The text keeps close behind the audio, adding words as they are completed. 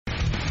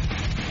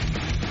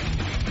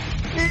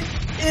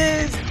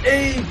is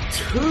a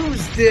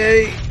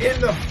Tuesday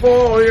in the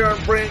fall here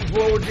on Brains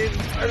World. We're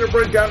trying to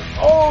break down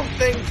all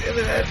things in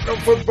the National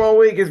Football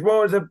League as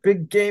well as a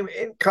big game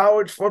in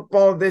college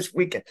football this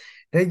weekend.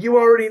 Now, you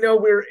already know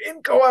we're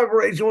in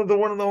collaboration with the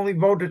one and only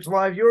Voltage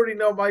Live. You already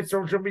know my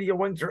social media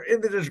links are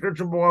in the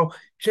description below.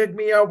 Check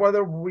me out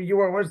whether you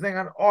are listening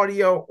on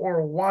audio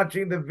or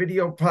watching the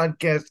video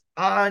podcast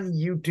on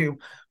YouTube.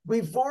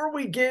 Before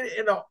we get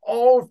into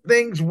all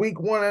things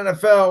week one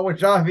NFL,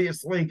 which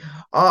obviously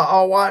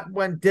a lot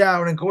went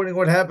down, including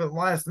what happened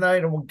last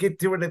night, and we'll get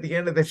to it at the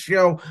end of the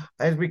show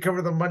as we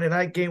cover the Monday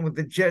night game with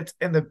the Jets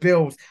and the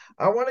Bills.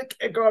 I want to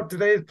kick off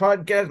today's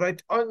podcast by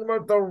talking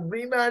about the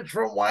rematch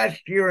from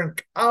last year in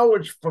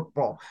college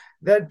football.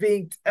 That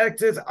being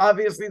Texas,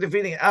 obviously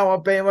defeating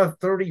Alabama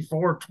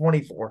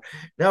 34-24.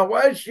 Now,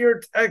 last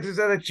year, Texas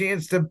had a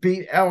chance to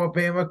beat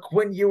Alabama.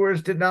 Quinn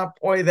Ewers did not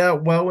play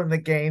that well in the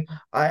game.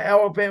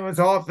 Alabama's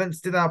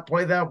offense did not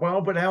play that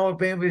well, but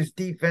Alabama's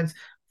defense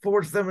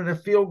forced them into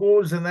field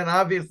goals. And then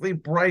obviously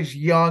Bryce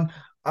Young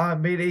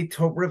made a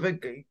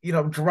terrific,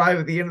 drive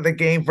at the end of the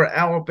game for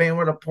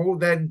Alabama to pull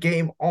that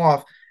game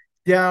off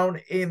down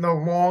in the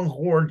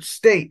Longhorn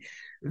State.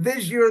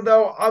 This year,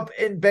 though, up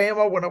in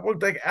Bama, when it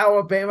looked like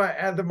Alabama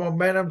had the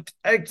momentum,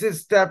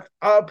 Texas stepped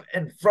up,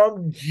 and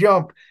from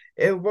jump,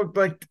 it looked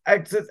like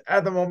Texas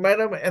had the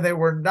momentum, and they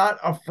were not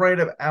afraid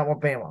of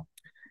Alabama.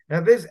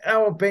 Now, this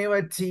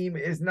Alabama team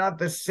is not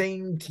the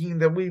same team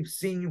that we've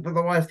seen for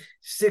the last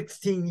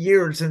 16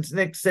 years since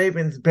Nick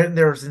Saban's been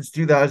there since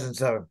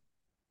 2007.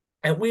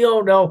 And we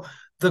all know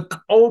the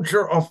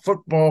culture of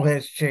football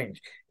has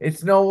changed.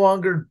 It's no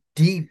longer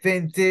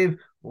defensive,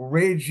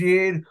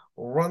 rigid,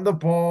 run the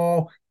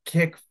ball,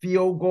 kick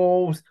field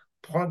goals,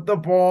 punt the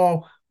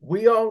ball.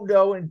 We all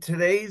know in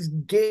today's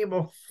game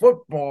of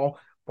football,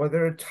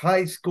 whether it's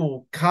high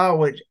school,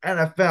 college,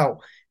 NFL,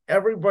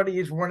 everybody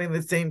is running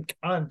the same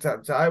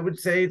concept. So I would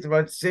say it's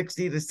about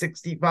 60 to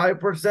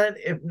 65%,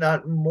 if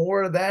not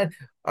more of that,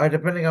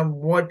 depending on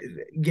what,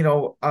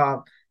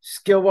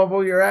 skill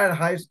level you're at,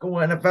 high school,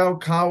 NFL,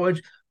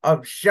 college,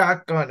 of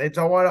shotgun. It's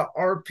a lot of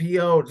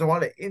RPO. It's a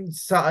lot of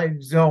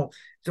inside zone.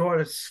 It's a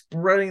lot of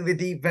spreading the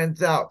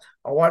defense out.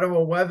 A lot of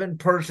 11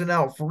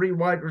 personnel, 3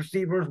 wide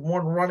receivers,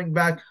 1 running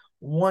back,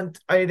 1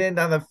 tight end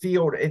on the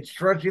field, and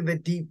stretching the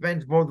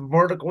defense both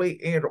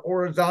vertically and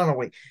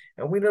horizontally.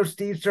 And we know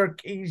Steve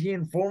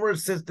Sarkisian, former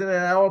assistant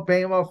at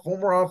Alabama,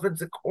 former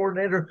offensive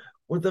coordinator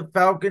with the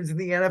Falcons in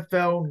the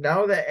NFL,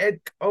 now the head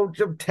coach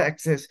of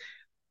Texas.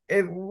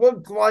 It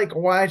looked like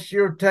last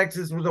year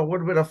Texas was a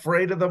little bit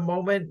afraid of the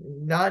moment,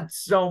 not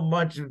so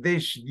much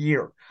this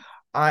year.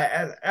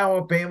 As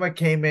Alabama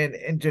came in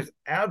and just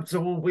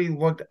absolutely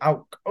looked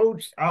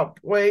outcoached,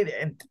 outplayed,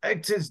 and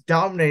Texas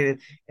dominated.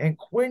 And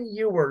Quinn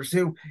Ewers,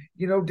 who,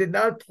 did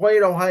not play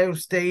at Ohio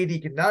State,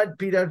 he could not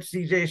beat up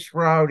CJ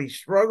Stroud. He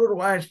struggled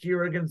last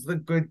year against the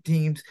good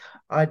teams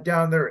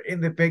down there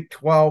in the Big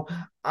 12.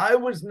 I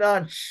was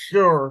not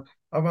sure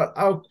about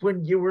how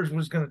Quinn Ewers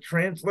was going to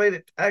translate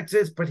at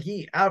Texas, but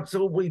he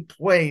absolutely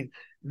played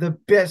the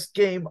best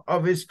game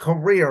of his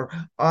career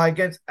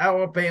against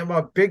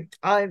Alabama, big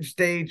time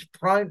stage,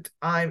 prime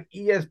time,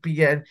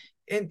 ESPN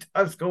in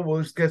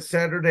Tuscaloosa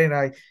Saturday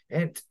night.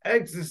 And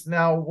Texas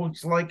now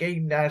looks like a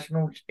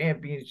national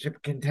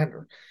championship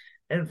contender.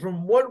 And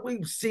from what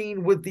we've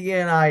seen with the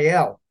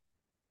NIL,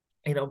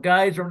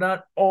 guys are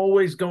not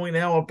always going to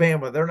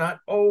Alabama. They're not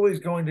always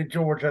going to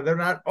Georgia. They're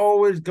not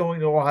always going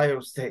to Ohio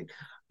State.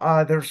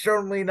 They're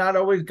certainly not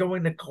always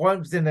going to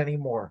Clemson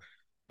anymore.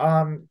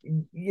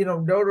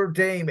 Notre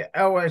Dame,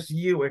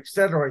 LSU,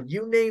 etc.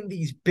 You name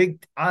these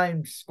big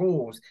time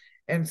schools.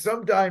 And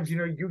sometimes,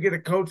 you get a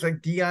coach like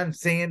Deion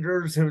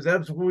Sanders, who's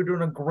absolutely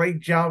doing a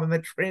great job in the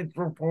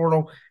transfer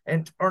portal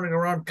and turning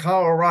around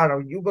Colorado.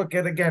 You look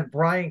at, again,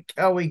 Brian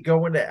Kelly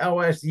going to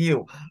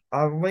LSU,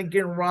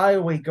 Lincoln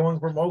Riley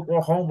going from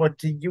Oklahoma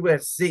to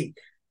USC.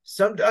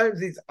 Sometimes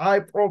these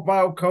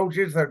high-profile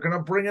coaches are going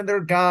to bring in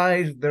their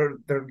guys. They're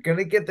going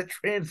to get the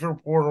transfer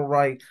portal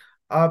right.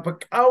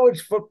 But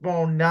college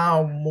football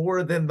now,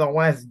 more than the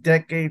last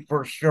decade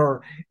for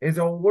sure, is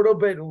a little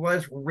bit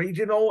less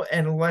regional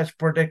and less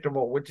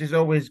predictable, which is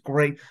always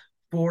great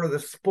for the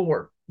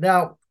sport.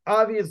 Now,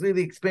 obviously,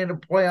 the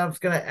expanded playoffs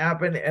going to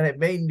happen, and it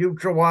may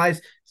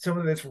neutralize some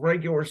of this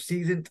regular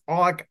season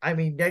talk. I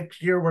mean,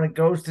 next year when it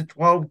goes to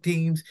 12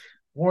 teams,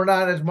 we're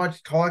not as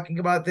much talking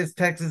about this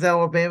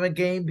Texas-Alabama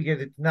game because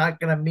it's not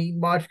going to mean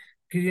much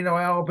because,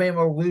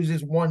 Alabama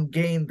loses one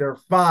game, they're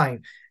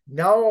fine.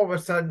 Now, all of a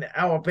sudden,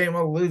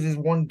 Alabama loses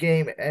one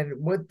game, and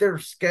with their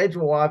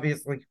schedule,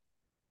 obviously,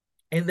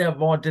 in that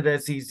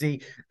vaunted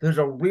SEC, there's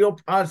a real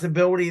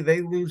possibility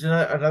they lose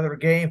another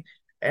game,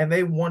 and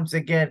they once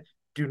again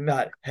do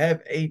not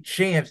have a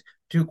chance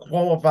to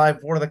qualify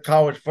for the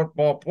college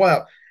football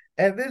playoff.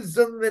 And this is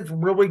something that's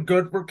really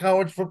good for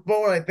college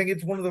football. And I think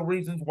it's one of the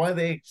reasons why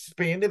they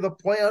expanded the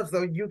playoffs,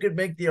 though you could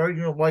make the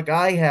argument like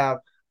I have.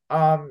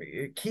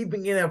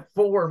 Keeping it at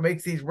 4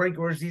 makes these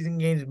regular season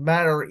games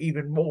matter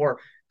even more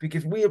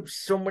because we have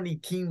so many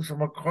teams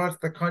from across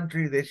the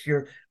country this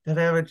year that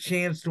have a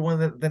chance to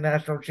win the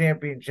national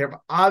championship.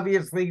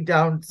 Obviously,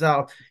 down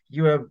south,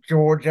 you have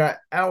Georgia.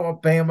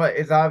 Alabama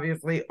is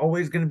obviously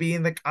always going to be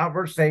in the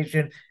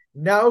conversation.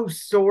 Now,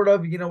 sort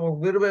of, a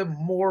little bit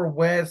more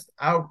west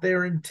out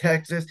there in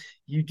Texas.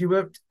 You do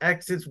have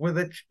Texas with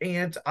a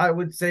chance, I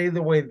would say,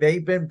 the way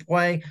they've been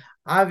playing.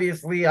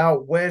 Obviously,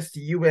 out west,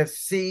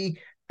 USC,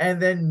 and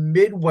then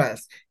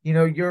Midwest,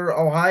 your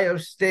Ohio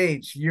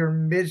States, your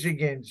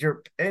Michigans,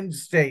 your Penn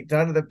State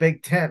out of the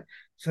Big Ten.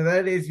 So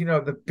that is,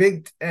 the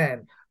Big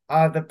Ten,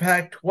 the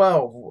Pac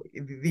 12,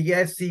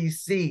 the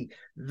SEC,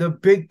 the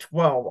Big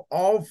 12.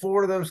 All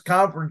four of those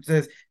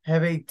conferences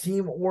have a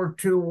team or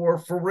two or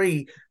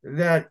three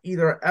that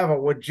either have a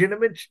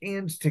legitimate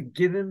chance to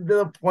get into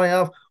the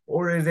playoff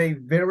or is a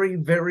very,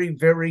 very,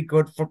 very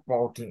good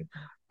football team.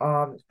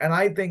 And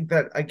I think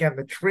that, again,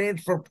 the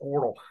transfer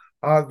portal,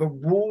 the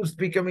rules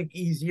becoming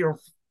easier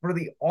for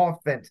the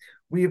offense.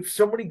 We have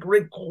so many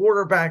great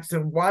quarterbacks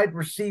and wide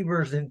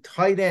receivers and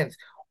tight ends.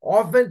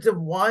 Offensive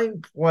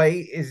line play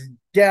is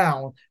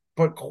down,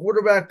 but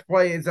quarterback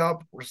play is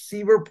up,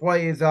 receiver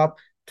play is up,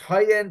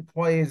 tight end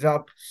play is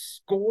up,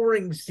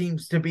 scoring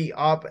seems to be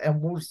up,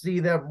 and we'll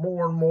see that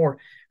more and more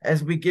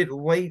as we get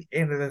late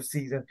into the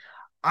season.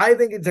 I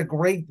think it's a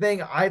great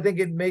thing. I think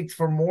it makes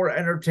for more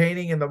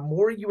entertaining. And the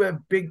more you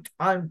have big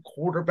time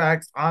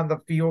quarterbacks on the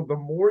field, the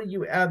more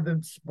you have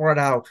them spread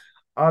out,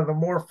 the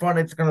more fun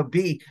it's going to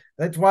be.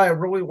 That's why I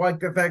really like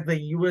the fact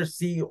that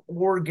USC,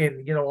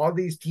 Oregon, all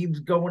these teams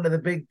going to the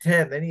Big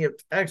Ten. Then you have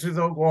Texas,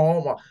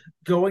 Oklahoma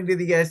going to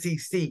the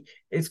SEC.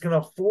 It's going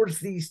to force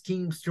these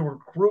teams to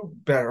recruit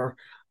better.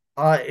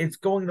 It's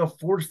going to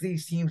force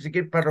these teams to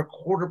get better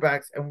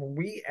quarterbacks. And when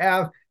we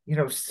have,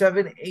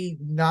 7, 8,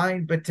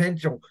 9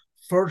 potential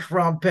first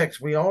round picks.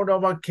 We all know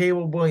about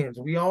Caleb Williams.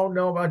 We all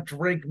know about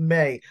Drake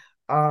May.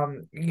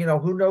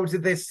 Who knows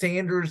if this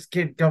Sanders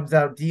kid comes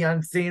out,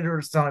 Deion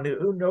Sanders' son?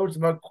 Who knows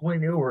about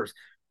Quinn Ewers?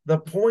 The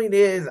point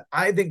is,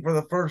 I think for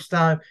the first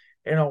time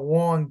in a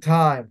long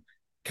time,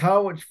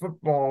 college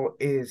football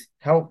is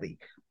healthy.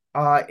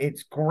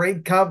 It's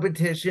great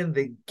competition.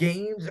 The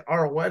games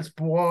are less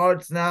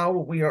blowouts now.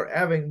 We are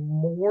having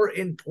more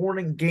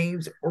important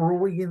games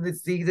early in the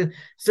season.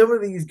 Some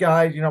of these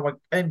guys, like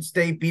Penn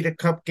State beat a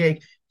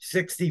cupcake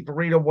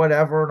 63 to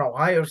whatever, and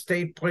Ohio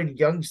State played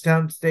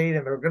Youngstown State,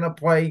 and they're going to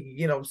play,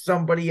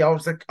 somebody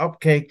else a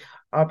cupcake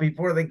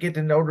before they get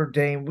to Notre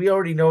Dame. We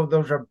already know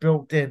those are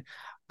built in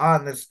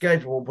on the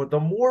schedule, but the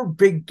more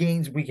big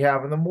games we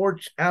have and the more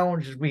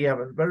challenges we have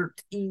and the better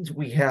teams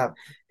we have,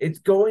 it's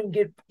going to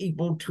get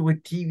people to a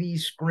TV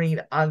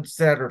screen on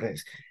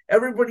Saturdays.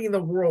 Everybody in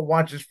the world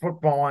watches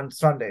football on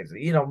Sundays,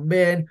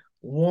 men,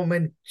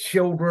 women,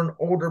 children,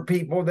 older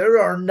people. There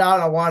are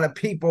not a lot of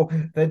people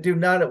that do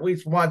not at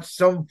least watch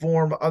some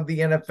form of the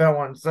NFL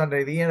on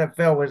Sunday. The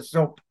NFL is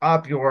so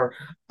popular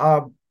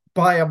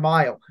by a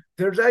mile.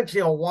 There's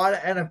actually a lot of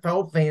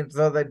NFL fans,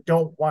 though, that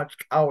don't watch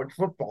college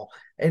football.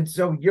 And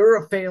so you're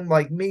a fan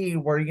like me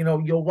where,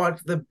 you'll watch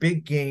the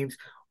big games.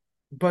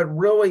 But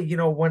really,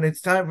 when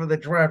it's time for the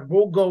draft,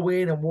 we'll go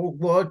in and we'll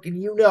look.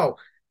 And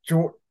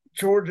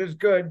Georgia's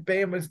good,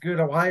 Bama's good,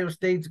 Ohio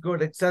State's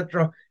good,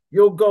 etc.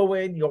 You'll go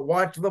in, you'll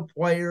watch the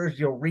players,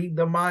 you'll read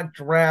the mock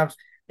drafts,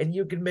 and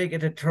you can make a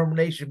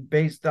determination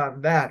based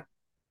on that.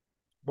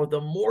 But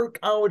the more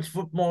college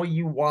football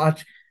you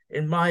watch,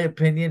 in my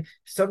opinion,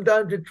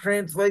 sometimes it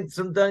translates,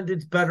 sometimes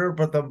it's better,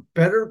 but the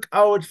better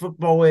college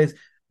football is,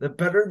 the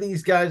better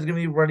these guys are going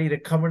to be ready to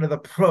come into the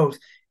pros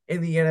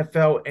in the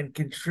NFL and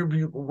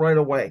contribute right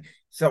away.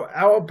 So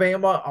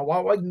Alabama, a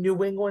lot like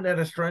New England, had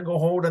a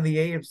stranglehold on the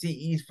AFC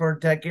East for a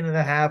decade and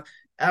a half.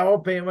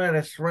 Alabama had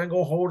a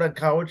stranglehold on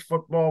college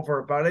football for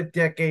about a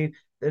decade.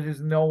 That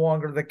is no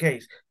longer the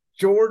case.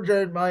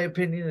 Georgia, in my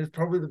opinion, is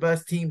probably the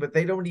best team, but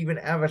they don't even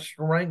have a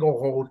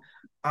stranglehold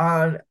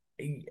on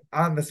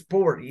the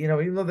sport.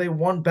 Even though they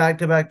won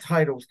back-to-back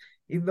titles,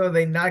 even though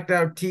they knocked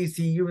out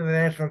TCU in the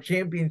national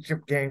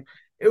championship game,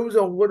 it was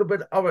a little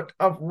bit of a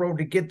tough road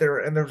to get there,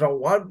 and there's a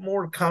lot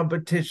more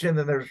competition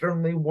than there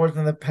certainly was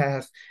in the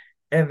past,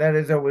 and that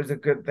is always a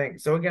good thing.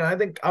 So, again, I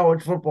think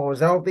college football is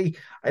healthy.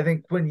 I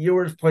think Quinn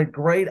Ewers played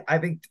great. I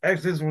think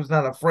Texas was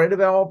not afraid of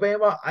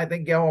Alabama. I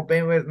think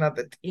Alabama is not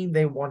the team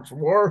they once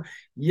were.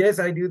 Yes,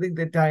 I do think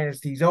the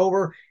dynasty's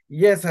over.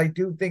 Yes, I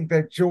do think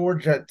that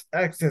Georgia,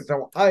 Texas,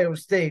 Ohio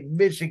State,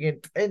 Michigan,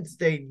 Penn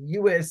State,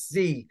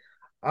 USC,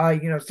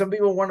 some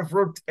people want to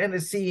throw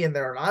Tennessee in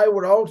there. And I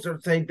would also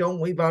say don't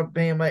leave out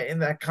Bama in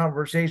that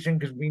conversation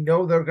because we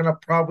know they're going to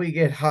probably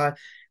get hot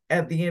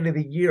at the end of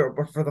the year.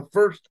 But for the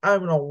first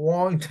time in a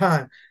long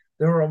time,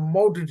 there are a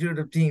multitude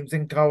of teams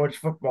in college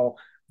football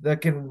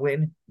that can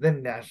win the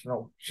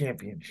national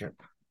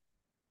championship.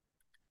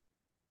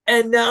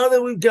 And now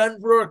that we've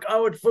done for our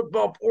college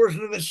football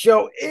portion of the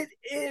show, it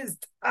is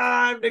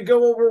time to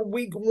go over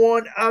week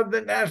one of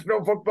the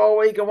National Football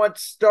League. And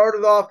let's start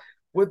it off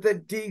with the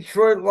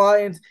Detroit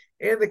Lions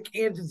and the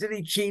Kansas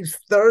City Chiefs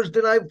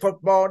Thursday night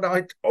football. Now,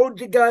 I told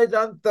you guys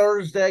on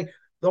Thursday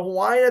The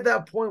line at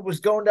that point was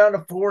going down to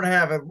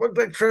 4.5. It looked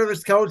like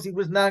Travis Kelce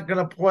was not going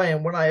to play.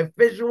 And when I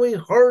officially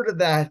heard of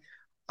that,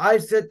 I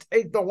said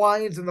take the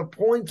Lions and the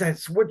points. I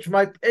switched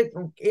my pick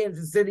from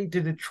Kansas City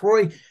to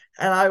Detroit,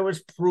 and I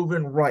was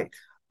proven right.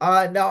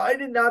 Now, I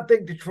did not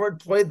think Detroit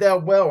played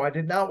that well. I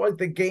did not like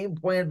the game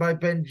plan by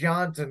Ben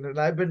Johnson, and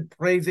I've been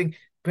praising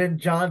Ben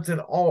Johnson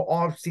all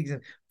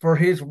offseason for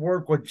his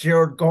work with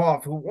Jared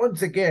Goff, who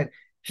once again,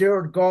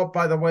 Jared Goff,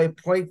 by the way,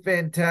 played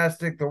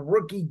fantastic. The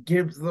rookie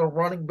Gibbs, the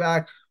running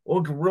back,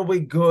 looked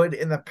really good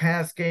in the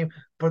past game.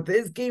 But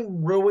this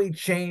game really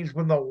changed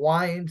when the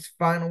Lions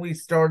finally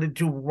started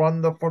to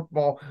run the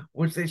football,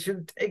 which they should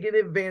have taken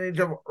advantage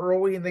of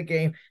early in the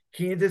game.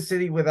 Kansas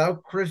City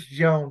without Chris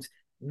Jones.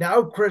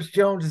 Now Chris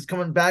Jones is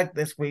coming back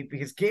this week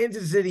because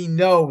Kansas City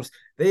knows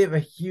they have a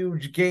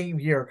huge game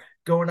here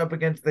going up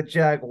against the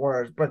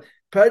Jaguars. But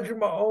Patrick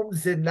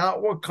Mahomes did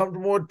not look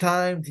comfortable at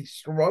times. He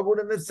struggled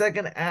in the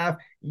second half.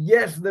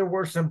 Yes, there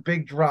were some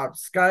big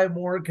drops. Sky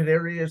Moore,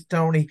 Kadarius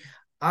Toney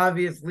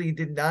obviously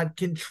did not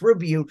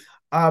contribute.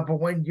 But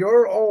when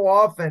your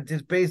whole offense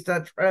is based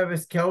on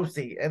Travis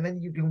Kelce, and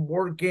then you can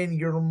work in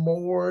your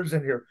Moores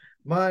and your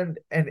Mund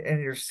and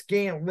your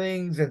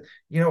Scantlings and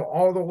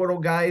all the little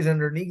guys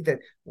underneath it.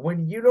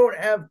 When you don't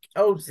have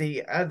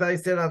Kelce, as I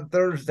said on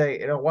Thursday,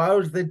 it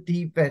allows the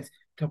defense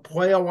to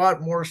play a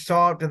lot more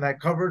soft in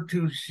that cover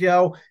two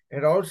shell.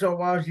 It also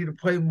allows you to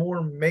play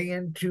more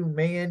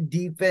man-to-man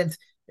defense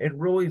and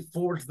really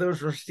force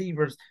those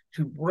receivers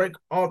to break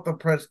off the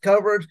press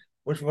coverage,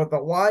 which is what the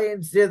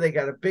Lions did. They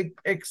got a big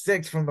pick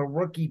six from the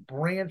rookie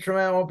Branch from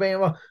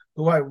Alabama,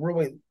 who I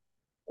really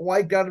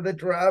liked out of the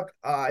draft.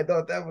 I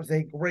thought that was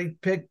a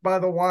great pick by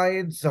the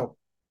Lions. So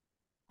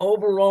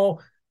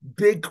overall,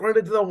 big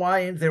credit to the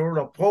Lions. They were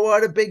able to pull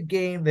out a big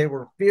game. They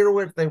were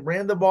fearless. They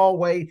ran the ball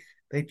away.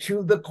 They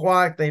chewed the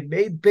clock. They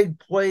made big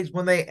plays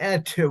when they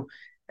had to,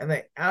 and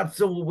they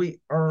absolutely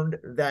earned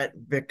that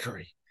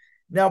victory.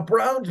 Now,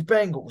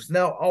 Browns-Bengals.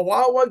 Now, a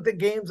lot like the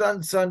games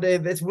on Sunday,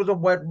 this was a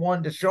wet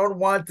one. Deshaun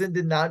Watson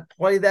did not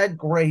play that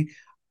great.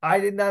 I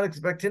did not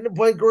expect him to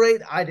play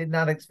great. I did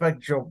not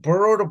expect Joe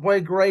Burrow to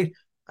play great.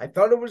 I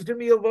thought it was going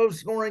to be a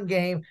low-scoring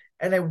game,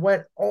 and it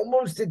went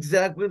almost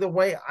exactly the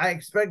way I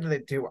expected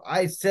it to.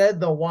 I said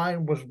the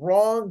line was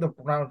wrong. The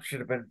Browns should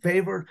have been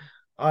favored.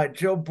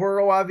 Joe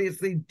Burrow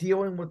obviously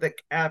dealing with a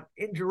calf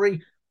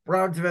injury.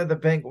 Browns have had the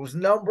Bengals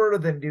number,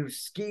 the new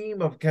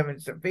scheme of Kevin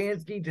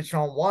Stefanski,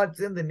 Deshaun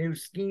Watson, the new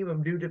scheme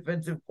of new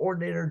defensive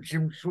coordinator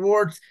Jim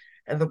Schwartz,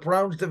 and the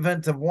Browns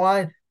defensive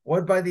line,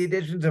 led by the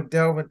additions of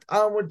Dalvin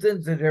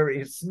Tomlinson,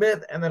 Za'Darius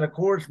Smith, and then, of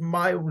course,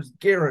 Myles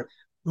Garrett,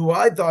 who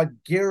I thought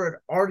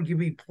Garrett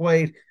arguably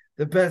played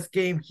the best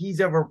game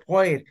he's ever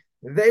played.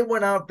 They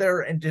went out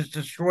there and just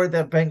destroyed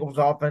that Bengals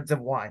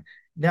offensive line.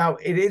 Now,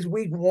 it is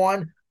week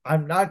one.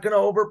 I'm not going to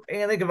over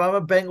panic if I'm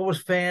a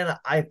Bengals fan.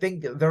 I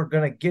think they're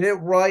going to get it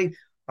right.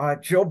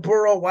 Joe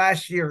Burrow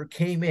last year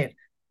came in,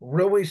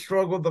 really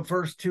struggled the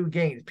first two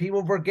games.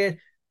 People forget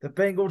the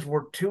Bengals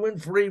were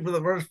 2-3 for the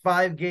first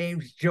 5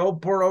 games. Joe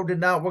Burrow did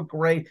not look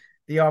great.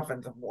 The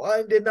offensive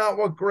line did not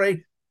look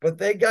great, but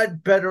they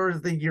got better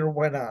as the year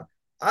went on.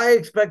 I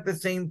expect the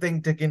same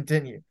thing to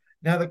continue.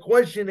 Now, the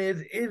question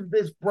is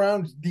this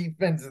Browns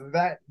defense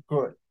that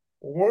good?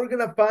 We're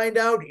going to find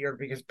out here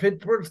because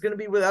Pittsburgh's going to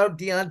be without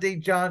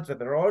Deontay Johnson.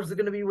 They're also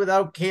going to be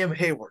without Cam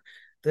Hayward.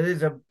 That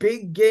is a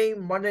big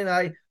game Monday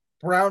night,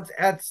 Browns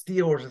at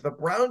Steelers. If the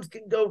Browns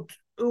can go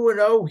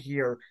 2-0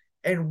 here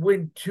and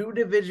win 2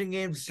 division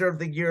games to start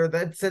the year,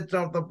 that sets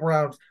off the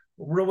Browns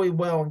really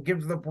well and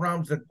gives the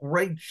Browns a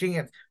great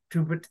chance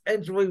to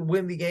potentially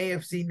win the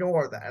AFC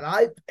North. And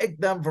I picked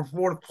them for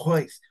 4th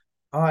place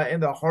in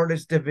the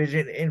hardest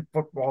division in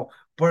football.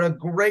 But a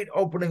great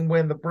opening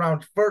win, the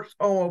Browns' first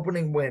home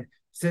opening win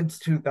since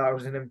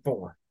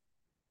 2004.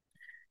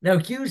 Now,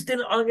 Houston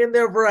hung in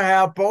there for a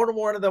half.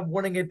 Baltimore ended up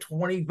winning it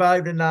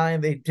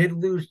 25-9. They did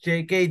lose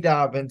J.K.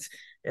 Dobbins,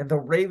 and the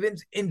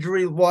Ravens'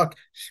 injury luck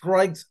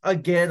strikes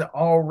again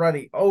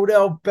already.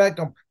 Odell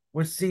Beckham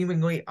was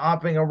seemingly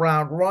hopping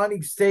around.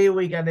 Ronnie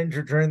Staley got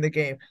injured during the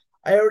game.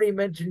 I already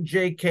mentioned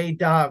J.K.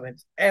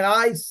 Dobbins, and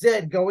I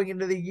said going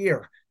into the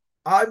year,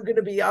 I'm going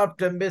to be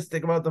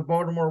optimistic about the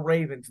Baltimore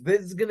Ravens.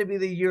 This is going to be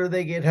the year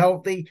they get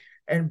healthy,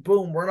 and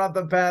boom, we're not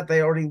the path.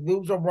 They already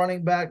lose a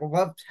running back,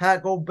 left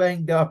tackle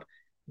banged up.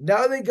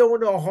 Now they go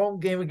into a home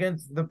game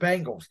against the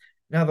Bengals.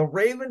 Now the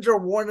Ravens are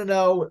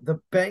 1-0. The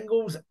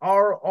Bengals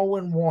are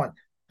 0-1.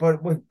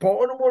 But with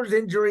Baltimore's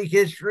injury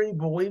history,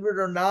 believe it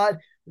or not,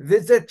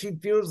 this actually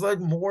feels like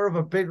more of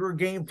a bigger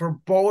game for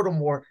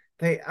Baltimore.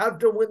 They have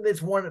to win this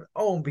one at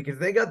home because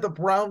they got the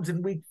Browns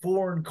in week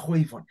 4 in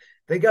Cleveland.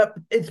 They got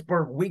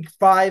Pittsburgh week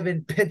 5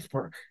 in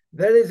Pittsburgh.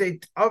 That is a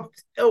tough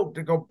tilt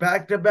to go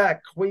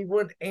back-to-back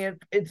Cleveland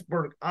and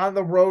Pittsburgh on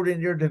the road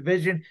in your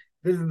division.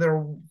 This is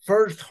their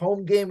first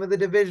home game of the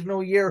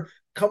divisional year,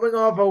 coming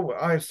off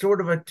a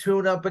sort of a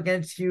tune-up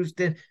against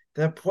Houston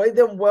that played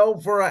them well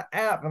for a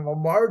half, and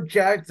Lamar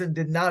Jackson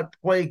did not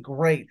play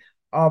great.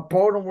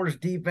 Baltimore's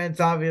defense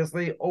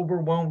obviously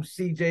overwhelmed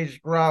C.J.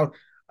 Stroud.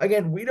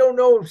 Again, we don't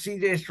know if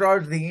CJ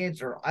Stroud's the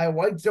answer. I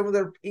like some of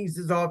their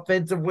pieces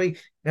offensively.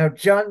 Now,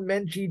 John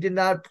Mechie did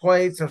not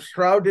play, so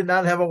Stroud did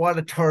not have a lot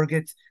of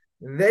targets.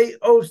 They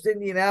host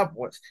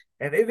Indianapolis.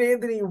 And if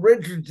Anthony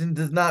Richardson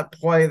does not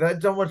play,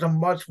 that's almost a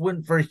must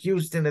win for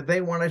Houston if they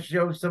want to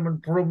show some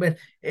improvement.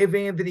 If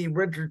Anthony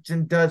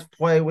Richardson does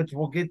play, which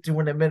we'll get to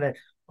in a minute,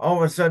 all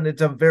of a sudden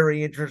it's a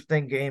very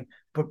interesting game.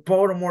 But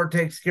Baltimore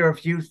takes care of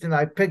Houston.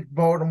 I picked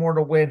Baltimore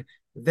to win.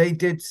 They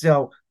did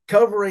so,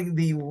 covering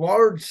the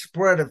large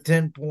spread of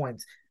 10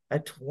 points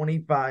at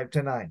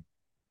 25-9.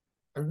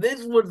 And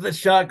this was the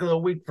shock of the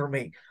week for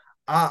me.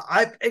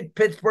 I picked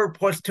Pittsburgh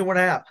plus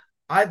 2.5.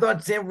 I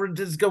thought San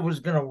Francisco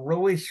was going to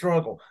really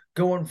struggle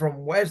going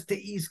from West to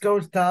East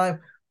Coast time.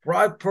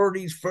 Brock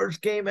Purdy's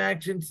first game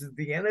action since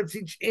the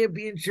NFC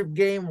Championship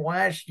game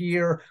last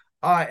year,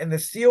 and the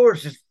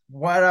Steelers just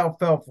flat out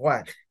fell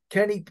flat.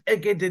 Kenny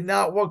Pickett did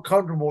not look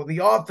comfortable.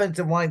 The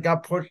offensive line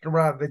got pushed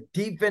around. The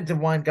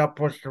defensive line got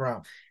pushed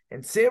around.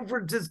 And San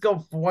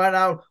Francisco flat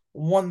out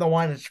won the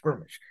line of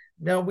scrimmage.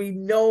 Now, we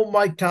know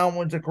Mike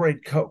Tomlin's a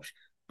great coach,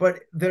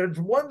 but there's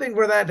one thing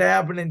for that to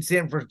happen in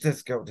San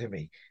Francisco to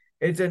me.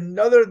 It's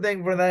another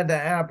thing for that to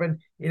happen,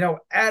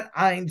 at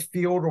Heinz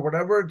Field or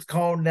whatever it's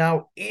called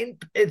now in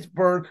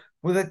Pittsburgh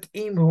with a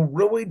team who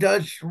really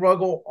does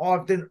struggle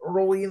often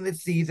early in the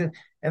season.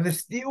 And the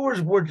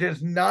Steelers were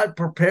just not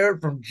prepared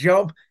from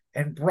jump.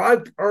 And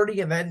Brock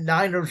Purdy and that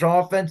Niners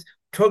offense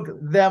took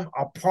them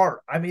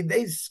apart. I mean,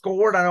 they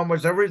scored on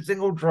almost every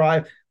single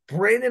drive.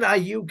 Brandon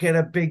Ayuk had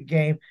a big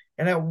game.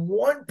 And at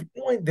one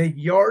point, the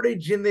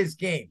yardage in this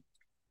game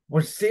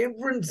was San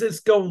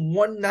Francisco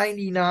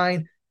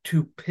 199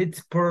 to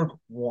Pittsburgh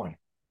 1.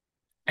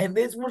 And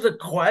this was a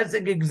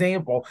classic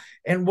example.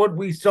 And what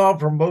we saw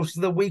for most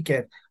of the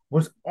weekend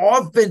was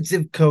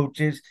offensive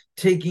coaches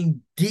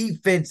taking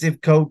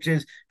defensive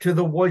coaches to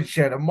the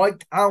woodshed. And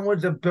Mike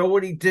Tomlin's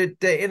ability to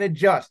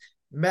adjust.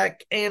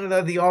 Matt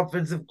Canada, the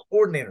offensive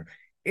coordinator,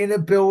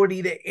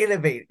 inability to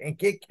innovate and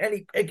get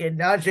Kenny Pickett,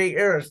 Najee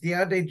Harris,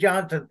 Deontay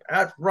Johnson,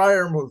 Pat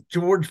Freiermuth,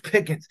 George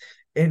Pickens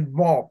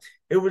involved.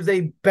 It was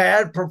a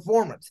bad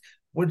performance,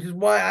 which is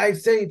why I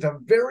say it's a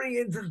very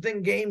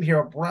interesting game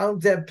here.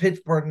 Browns at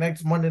Pittsburgh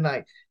next Monday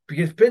night,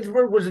 because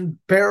Pittsburgh was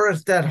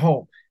embarrassed at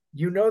home.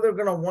 They're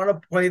going to want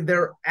to play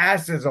their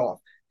asses off.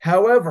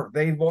 However,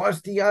 they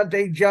lost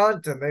Deontay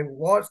Johnson. They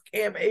lost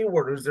Cam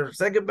Hayward, who's their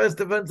second best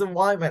defensive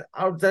lineman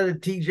outside of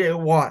TJ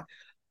Watt.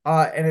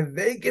 And if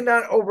they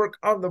cannot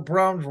overcome the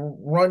Browns'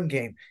 run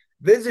game,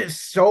 this is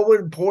so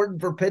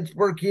important for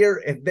Pittsburgh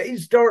here. If they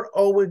start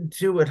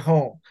 0-2 at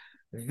home,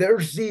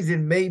 their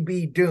season may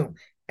be doomed.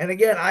 And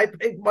again, I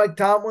picked Mike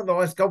Tomlin the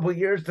last couple of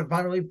years to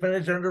finally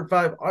finish under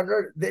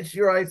 500. This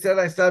year, I said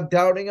I stopped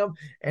doubting him,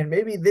 and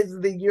maybe this is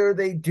the year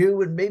they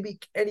do, and maybe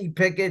Kenny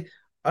Pickett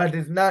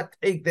does not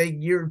take the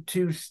year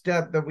 2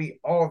 step that we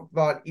all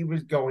thought he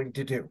was going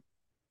to do.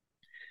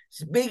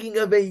 Speaking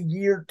of a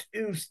year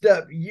 2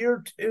 step,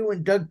 year 2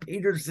 in Doug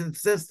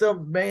Peterson's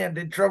system, man,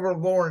 did Trevor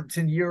Lawrence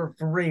in year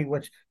 3,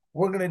 which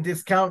we're going to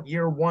discount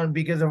year 1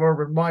 because of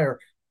Urban Meyer.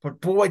 But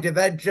boy, did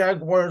that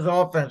Jaguars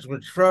offense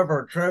with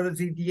Trevor,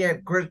 Travis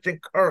Etienne, Christian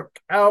Kirk,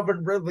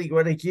 Calvin Ridley, who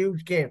had a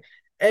huge game,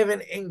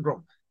 Evan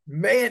Ingram.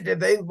 Man,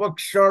 did they look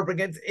sharp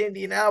against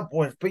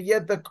Indianapolis. But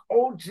yet the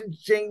coach and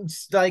Shane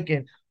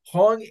Steichen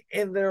hung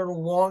in there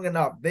long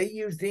enough. They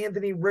used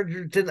Anthony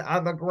Richardson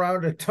on the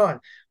ground a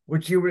ton,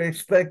 which you would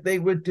expect they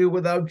would do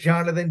without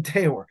Jonathan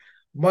Taylor.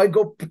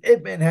 Michael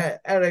Pittman had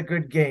a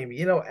good game.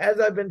 As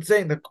I've been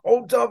saying, the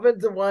Colts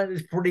offensive line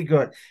is pretty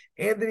good.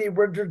 Anthony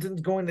Richardson's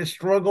going to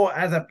struggle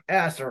as a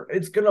passer.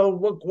 It's going to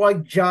look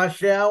like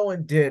Josh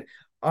Allen did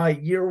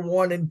year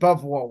 1 in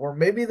Buffalo, where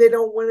maybe they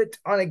don't win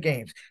a ton of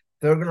games.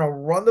 They're going to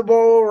run the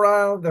ball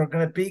around. They're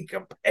going to be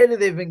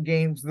competitive in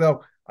games,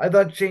 though. I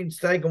thought Shane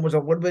Steichen was a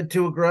little bit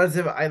too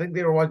aggressive. I think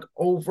they were like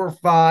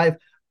 0-for-5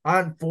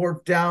 on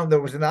 4th down. There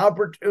was an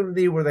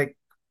opportunity where they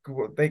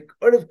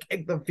could have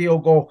kicked the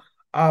field goal,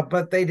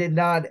 but they did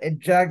not,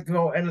 and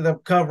Jacksonville ended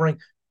up covering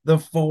the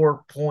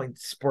 4-point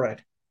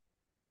spread.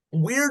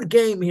 Weird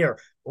game here.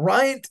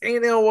 Ryan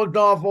Tannehill looked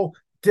awful.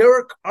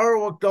 Derek Carr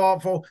looked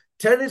awful.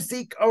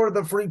 Tennessee covered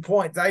the 3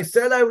 points. I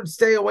said I would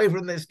stay away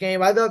from this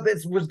game. I thought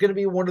this was going to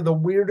be one of the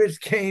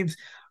weirdest games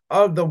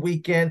of the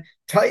weekend.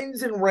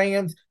 Titans and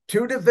Rams,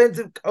 2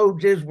 defensive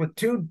coaches with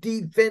 2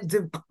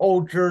 defensive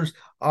cultures,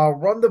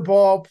 run the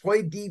ball,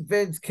 play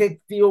defense,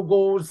 kick field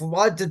goals,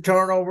 lots of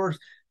turnovers.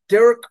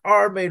 Derek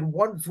Carr made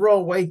 1 throw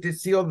away to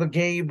seal the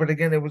game, but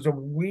again, it was a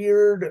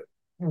weird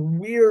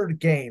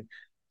game.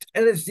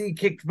 Tennessee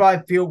kicked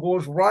 5 field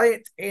goals.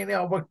 Ryan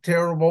Tannehill looked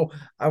terrible.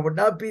 I would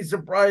not be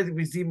surprised if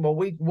we see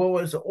Malik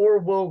Willis or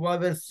Will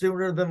Levis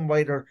sooner than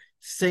later.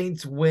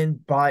 Saints win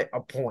by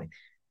a point.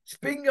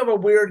 Speaking of a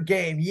weird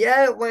game,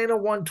 Atlanta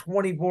won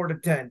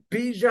 24-10.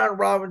 Bijan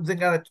Robinson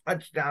got a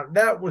touchdown.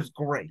 That was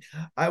great.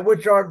 I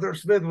wish Arthur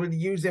Smith would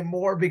use him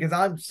more because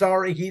I'm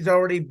sorry, he's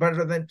already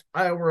better than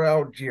Tyler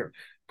Algier.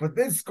 But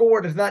this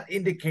score does not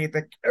indicate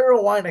that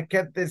Carolina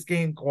kept this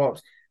game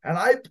close. And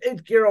I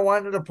picked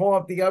Carolina to pull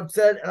off the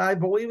upset, and I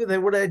believe if they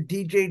would have had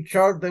DJ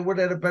Chark, they would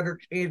have had a better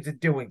chance of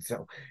doing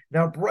so.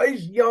 Now,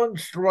 Bryce Young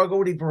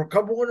struggled. He threw a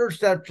couple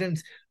interceptions,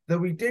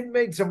 though he did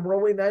make some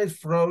really nice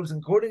throws,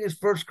 including his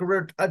first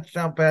career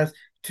touchdown pass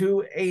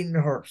to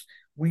Aiden Hurst.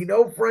 We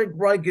know Frank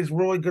Reich is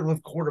really good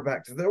with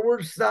quarterbacks. There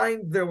were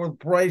signs there with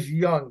Bryce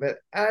Young that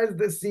as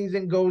the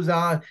season goes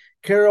on,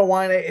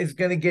 Carolina is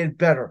going to get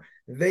better.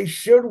 They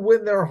should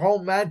win their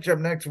home matchup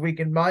next week,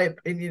 in my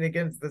opinion,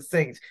 against the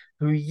Saints,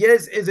 who,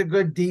 yes, is a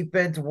good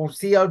defense. We'll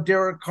see how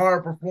Derek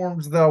Carr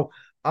performs, though,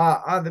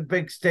 on the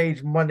big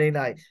stage Monday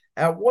night.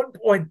 At one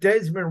point,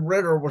 Desmond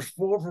Ridder was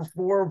 4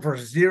 for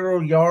 0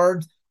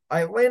 yards.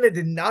 Atlanta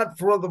did not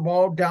throw the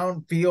ball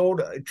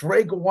downfield.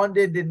 Drake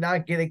London did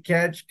not get a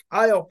catch.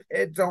 Kyle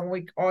Pitts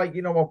only caught,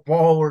 a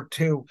ball or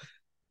two.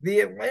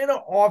 The Atlanta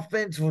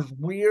offense was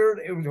weird.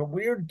 It was a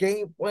weird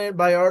game plan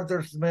by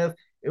Arthur Smith.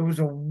 It was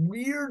a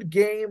weird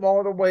game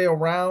all the way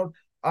around.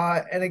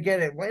 And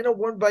again, Atlanta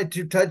won by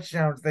 2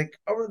 touchdowns. They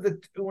covered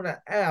the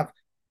 2.5,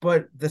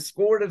 but the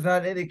score does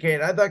not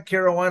indicate. I thought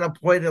Carolina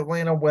played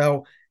Atlanta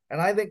well,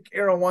 and I think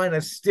Carolina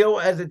still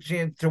has a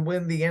chance to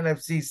win the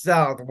NFC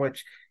South,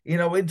 which,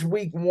 it's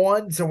week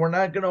 1, so we're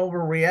not going to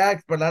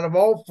overreact. But out of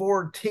all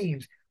 4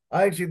 teams,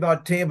 I actually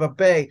thought Tampa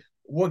Bay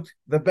looked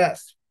the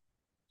best.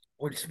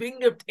 Which,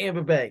 speaking of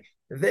Tampa Bay,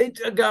 they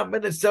took out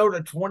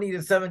Minnesota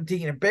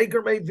 20-17, and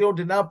Baker Mayfield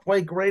did not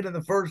play great in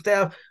the first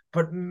half,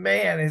 but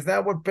man, is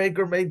that what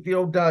Baker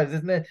Mayfield does,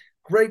 isn't it?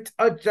 Great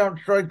touchdown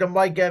strike to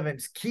Mike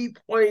Evans, key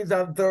plays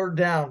on third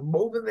down,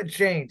 moving the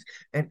chains,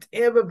 and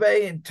Tampa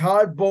Bay and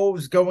Todd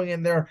Bowles going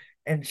in there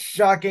and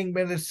shocking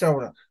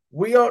Minnesota.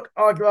 We all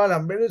talked about how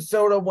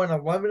Minnesota went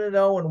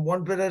 11-0 in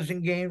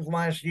one-possession games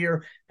last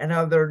year, and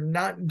how they're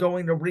not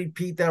going to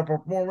repeat that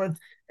performance.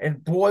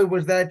 And boy,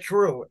 was that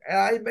true. And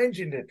I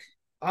mentioned it.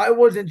 I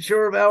wasn't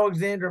sure if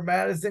Alexander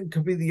Mattison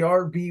could be the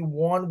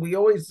RB1. We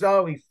always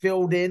saw he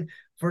filled in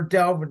for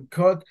Dalvin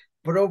Cook,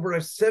 but over a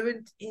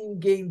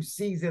 17-game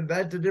season,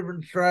 that's a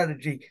different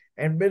strategy.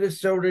 And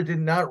Minnesota did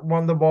not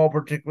run the ball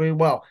particularly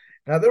well.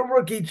 Now, their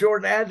rookie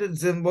Jordan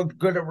Addison looked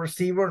good at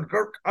receiver, and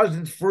Kirk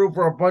Cousins threw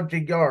for a bunch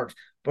of yards.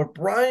 But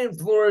Brian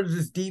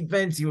Flores'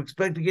 defense, you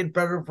expect to get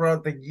better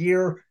throughout the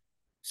year.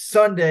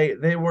 Sunday,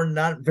 they were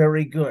not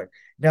very good.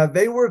 Now,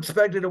 they were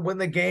expected to win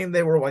the game.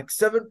 They were like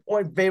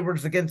 7-point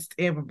favorites against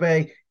Tampa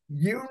Bay.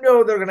 They're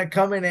going to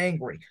come in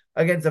angry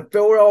against a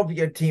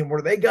Philadelphia team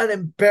where they got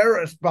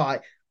embarrassed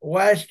by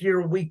last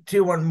year, week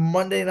 2 on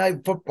Monday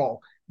Night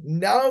Football.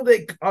 Now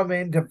they come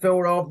into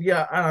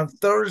Philadelphia on a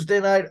Thursday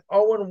night,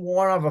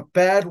 0-1 of a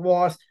bad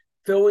loss.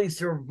 Philly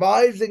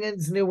survives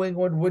against New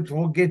England, which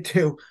we'll get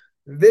to.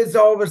 This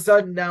all of a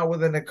sudden now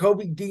with a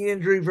Nakobe Dean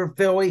injury for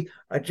Philly,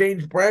 a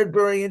James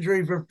Bradbury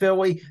injury for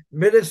Philly,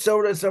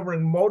 Minnesota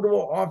suffering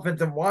multiple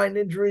offensive line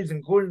injuries,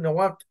 including the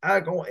left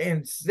tackle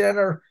and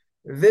center.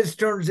 This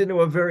turns into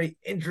a very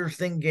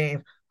interesting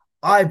game,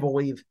 I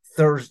believe,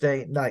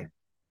 Thursday night.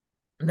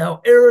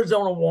 Now,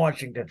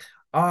 Arizona-Washington.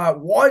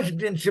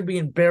 Washington should be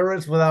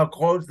embarrassed with how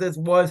close this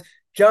was.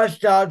 Josh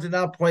Dobbs did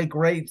not play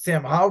great.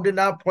 Sam Howell did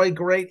not play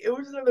great. It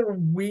was another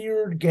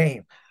weird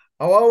game.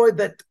 Along with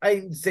the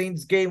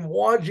Titans-Saints game,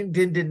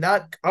 Washington did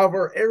not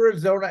cover.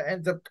 Arizona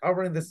ends up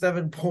covering the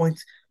 7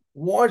 points.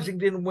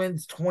 Washington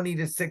wins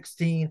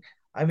 20-16.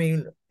 I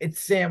mean,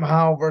 it's Sam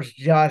Howell versus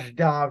Josh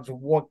Dobbs.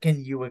 What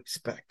can you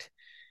expect?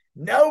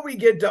 Now we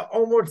get to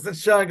almost the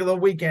shock of the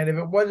weekend. If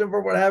it wasn't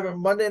for what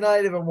happened Monday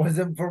night, if it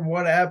wasn't for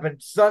what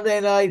happened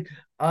Sunday night,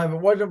 if it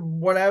wasn't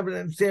what happened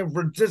in San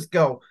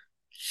Francisco,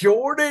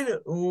 Jordan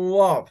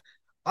Love.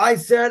 I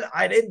said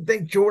I didn't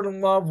think Jordan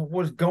Love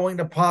was going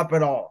to pop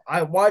at all.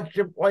 I watched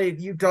him play at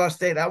Utah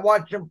State. I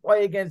watched him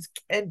play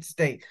against Kent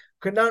State.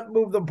 Could not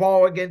move the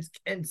ball against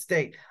Kent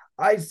State.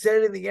 I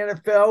said in the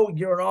NFL,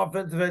 you're an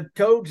offensive head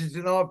coach. It's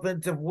an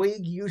offensive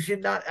league. You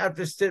should not have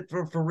to sit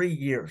for 3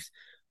 years.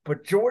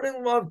 But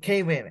Jordan Love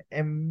came in,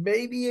 and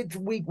maybe it's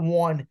week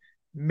 1.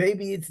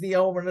 Maybe it's the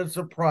element of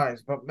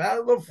surprise. But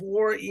Matt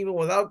LaFleur, even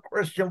without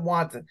Christian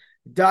Watson,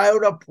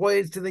 dialed up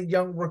plays to the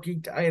young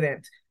rookie tight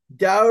ends.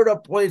 Dialed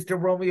up plays to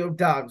Romeo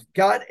Dobbs,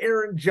 got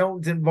Aaron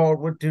Jones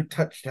involved with 2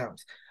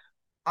 touchdowns.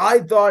 I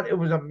thought it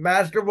was a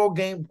masterful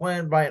game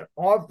plan by an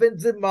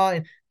offensive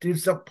mind to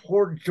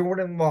support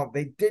Jordan Love.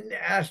 They didn't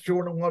ask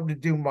Jordan Love to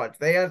do much.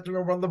 They asked him to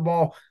run the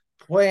ball,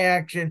 play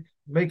action,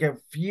 make a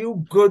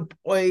few good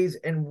plays,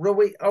 and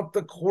really up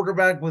the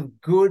quarterback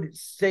with good,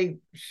 safe,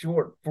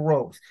 short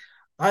throws.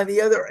 On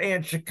the other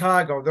hand,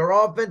 Chicago, their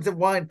offensive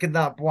line could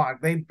not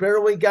block. They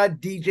barely got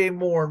DJ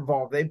Moore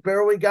involved. They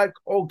barely got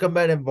Cole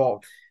Kmet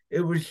involved. It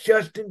was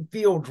Justin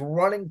Fields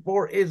running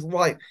for his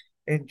life.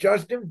 And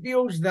Justin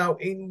Fields now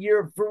in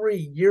year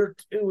 3, year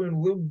 2 in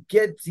Luke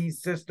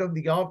Getzey's system,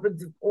 the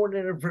offensive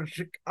coordinator for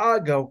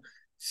Chicago,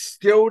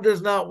 still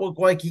does not look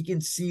like he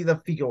can see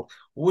the field,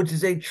 which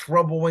is a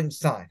troubling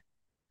sign.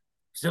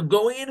 So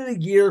going into the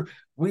year,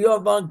 we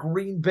all thought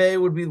Green Bay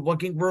would be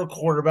looking for a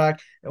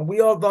quarterback, and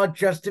we all thought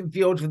Justin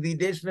Fields, with the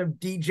addition of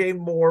DJ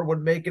Moore,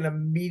 would make an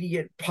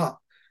immediate pop.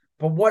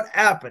 But what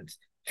happens?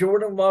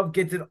 Jordan Love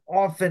gets an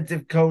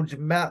offensive coach,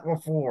 Matt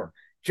LaFleur.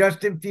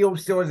 Justin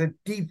Fields still is a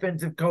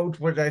defensive coach,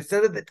 which I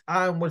said at the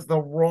time was the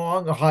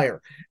wrong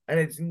hire. And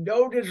it's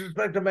no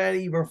disrespect to Matt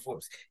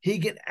Eberflus. He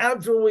can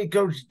absolutely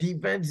coach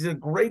defense. He's a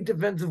great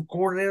defensive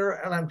coordinator.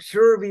 And I'm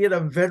sure if he had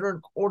a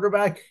veteran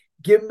quarterback,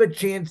 give him a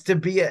chance to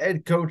be a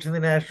head coach in the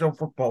National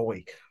Football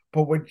League.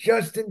 But with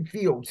Justin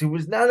Fields, who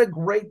was not a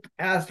great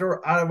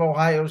passer out of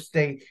Ohio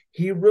State,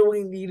 he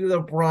really needed a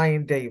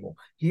Brian Daboll.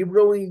 He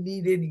really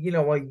needed,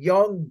 a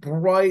young,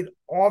 bright,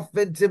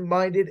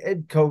 offensive-minded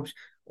head coach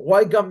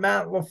like a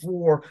Matt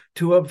LaFleur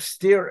to help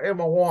steer him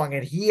along,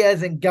 and he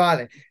hasn't got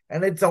it.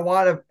 And it's a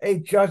lot of, hey,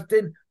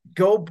 Justin,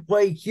 go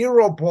play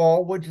hero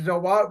ball, which is a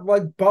lot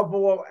like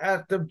Buffalo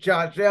asked of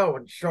Josh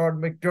Allen,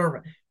 Sean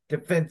McDermott,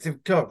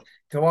 defensive coach.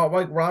 It's a lot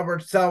like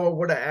Robert Saleh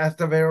would have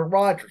asked of Aaron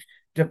Rodgers,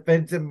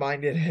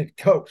 defensive-minded head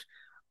coach.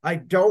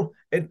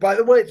 And by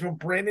the way, it's from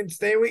Brandon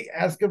Staley,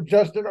 ask of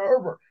Justin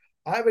Herbert.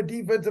 I'm a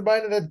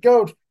defensive-minded head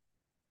coach,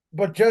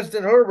 but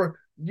Justin Herbert,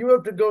 you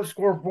have to go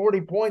score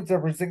 40 points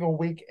every single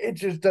week. It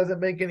just doesn't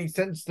make any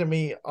sense to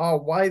me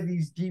why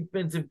these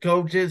defensive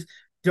coaches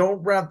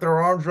don't wrap their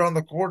arms around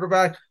the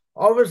quarterback.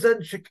 All of a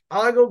sudden,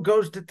 Chicago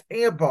goes to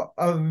Tampa.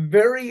 A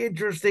very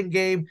interesting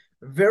game,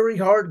 very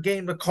hard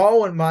game to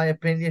call, in my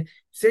opinion.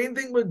 Same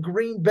thing with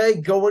Green Bay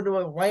going to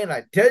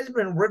Atlanta.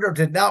 Desmond Ridder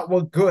did not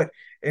look good.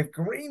 If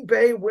Green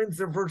Bay wins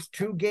their first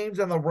 2 games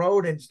on the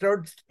road and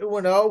starts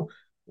 2-0,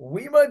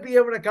 we might be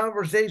having a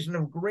conversation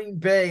of Green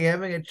Bay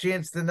having a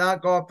chance to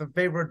knock off the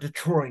favorite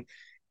Detroit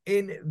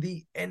in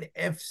the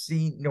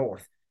NFC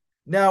North.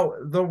 Now,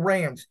 the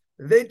Rams,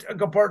 they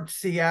took apart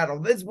Seattle.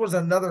 This was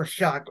another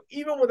shock.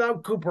 Even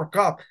without Cooper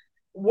Kupp,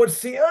 was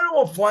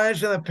Seattle a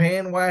flash in the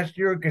pan last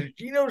year? Because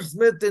Geno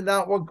Smith did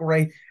not look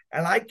great.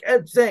 And I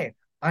kept saying,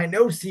 I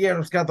know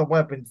Seattle's got the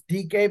weapons.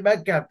 DK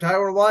Metcalf,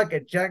 Tyler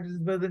Lockett,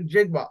 Jackson Smith, and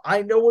Jigba.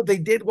 I know what they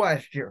did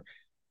last year.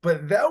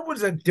 But that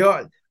was a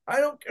dud. I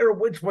don't care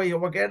which way you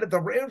look at it. The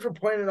Rams were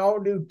playing an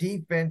all-new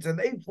defense, and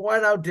they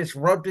flat out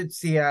disrupted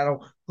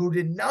Seattle, who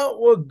did not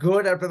look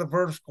good after the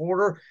first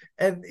quarter.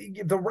 And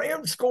the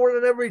Rams scored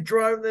on every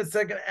drive in the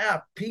second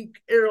half. Pete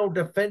Carroll,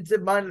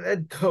 defensive-minded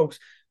head coach,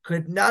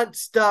 could not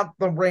stop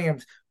the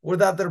Rams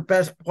without their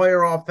best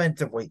player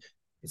offensively.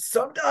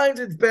 Sometimes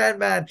it's bad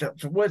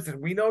matchups.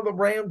 Listen, we know the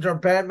Rams are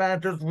bad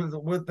matchups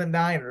with the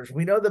Niners.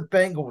 We know the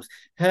Bengals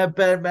have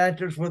bad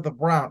matchups with the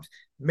Browns.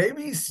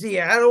 Maybe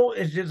Seattle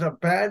is just a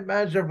bad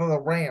matchup for the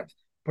Rams.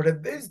 But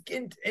if this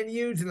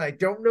continues, and I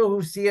don't know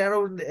who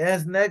Seattle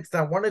has next,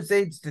 I want to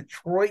say it's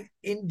Detroit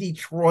in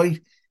Detroit.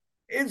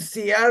 If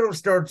Seattle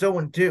starts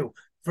 0-2,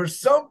 for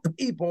some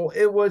people,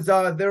 it was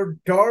their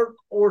dark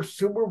or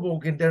Super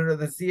Bowl contender,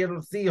 the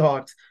Seattle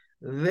Seahawks.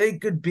 They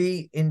could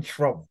be in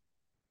trouble.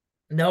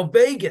 Now,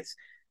 Vegas,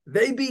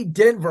 they beat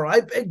Denver.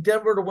 I picked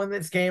Denver to win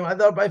this game. I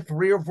thought by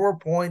 3 or 4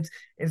 points.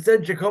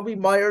 Instead, Jacoby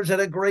Myers had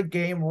a great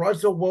game.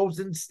 Russell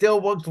Wilson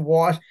still looks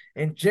washed.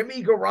 And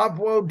Jimmy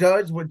Garoppolo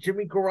does what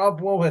Jimmy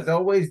Garoppolo has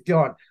always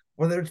done,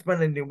 whether it's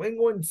been in New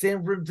England,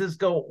 San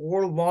Francisco,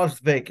 or Las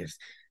Vegas.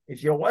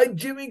 If you like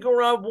Jimmy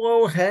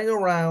Garoppolo, hang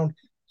around.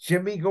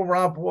 Jimmy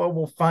Garoppolo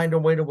will find a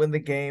way to win the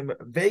game.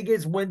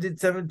 Vegas wins it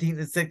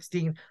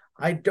 17-16.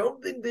 I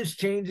don't think this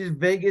changes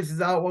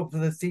Vegas' outlook for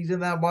the season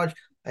that much.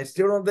 I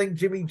still don't think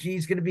Jimmy G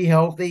is going to be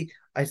healthy.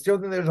 I still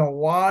think there's a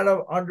lot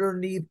of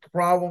underneath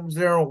problems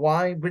there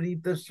lying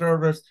beneath the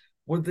surface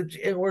with the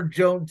Chandler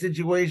Jones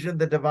situation,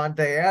 the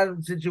Devontae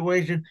Adams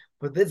situation.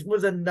 But this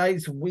was a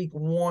nice week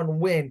 1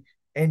 win.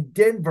 And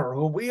Denver,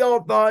 who we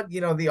all thought,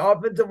 the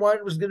offensive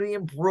line was going to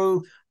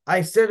improve.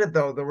 I said it,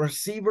 though, the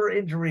receiver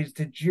injuries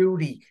to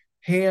Judy,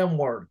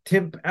 Hamler,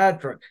 Tim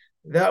Patrick,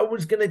 that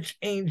was going to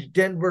change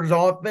Denver's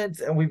offense,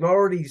 and we've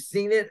already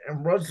seen it.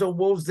 And Russell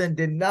Wilson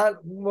did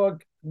not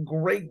look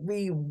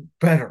greatly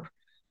better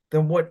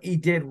than what he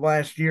did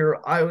last year.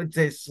 I would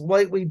say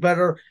slightly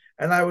better,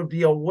 and I would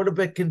be a little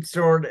bit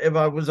concerned if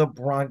I was a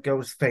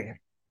Broncos fan.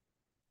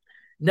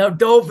 Now,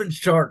 Dolphins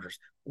Chargers.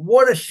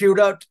 What a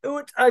shootout.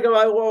 Tua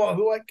Tagovailoa,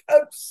 who I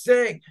kept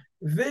saying,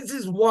 this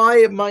is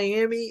why in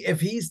Miami, if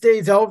he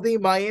stays healthy,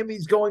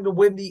 Miami's going to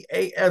win the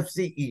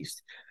AFC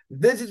East.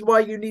 This is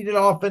why you need an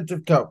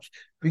offensive coach,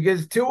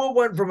 because Tua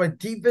went from a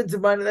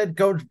defensive-minded head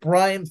coach,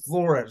 Brian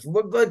Flores,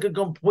 looked like a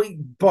complete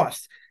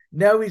bust.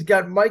 Now he's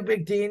got Mike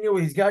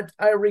McDaniel, he's got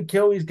Tyreek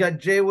Hill, he's got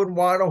Jalen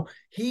Waddle.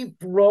 He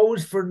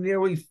throws for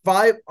nearly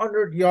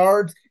 500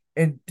 yards,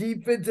 and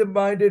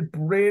defensive-minded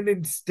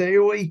Brandon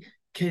Staley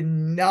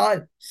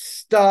cannot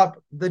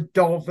stop the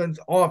Dolphins'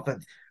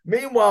 offense.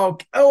 Meanwhile,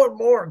 Kellen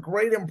Moore,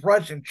 great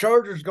impression.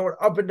 Chargers going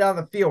up and down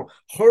the field.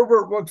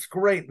 Herbert looks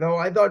great, though.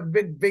 I thought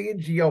Vic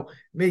Fangio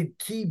made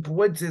key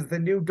blitzes, the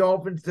new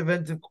Dolphins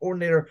defensive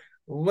coordinator,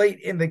 late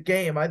in the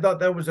game. I thought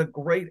that was a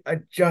great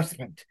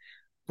adjustment.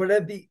 But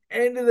at the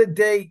end of the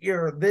day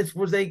here, this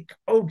was a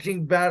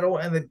coaching battle,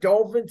 and the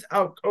Dolphins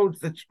outcoached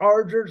the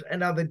Chargers,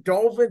 and now the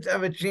Dolphins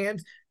have a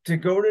chance to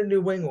go to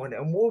New England,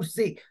 and we'll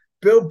see.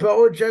 Bill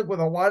Belichick with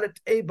a lot of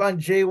tape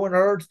on Jalen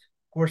Hurts.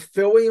 Of course,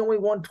 Philly only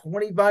won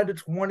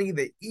 25-20.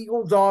 The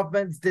Eagles'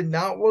 offense did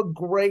not look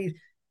great.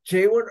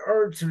 Jalen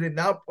Hurts, who did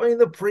not play in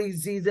the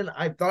preseason,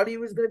 I thought he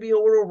was going to be a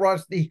little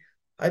rusty.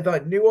 I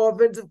thought new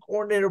offensive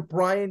coordinator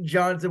Brian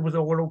Johnson was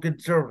a little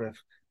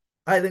conservative.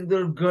 I think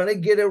they're going to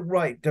get it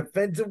right.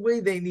 Defensively,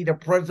 they need to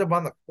press up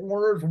on the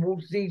corners. We'll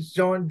see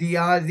Sean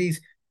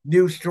Diazzi's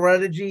new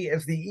strategy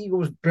as the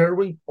Eagles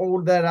barely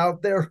pulled that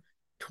out there,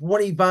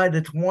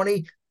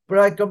 25-20. But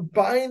I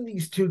combine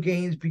these two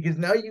games because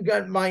now you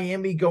got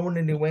Miami going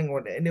to New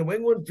England, and New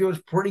England feels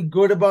pretty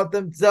good about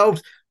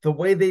themselves the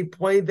way they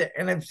played the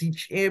NFC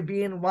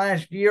champion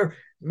last year.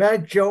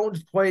 Mac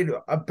Jones played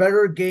a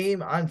better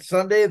game on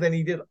Sunday than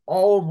he did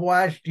all of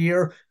last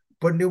year.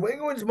 But New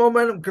England's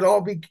momentum could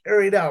all be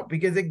carried out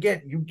because,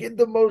 again, you get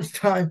the most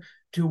time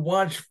to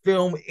watch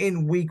film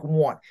in week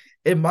one.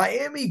 If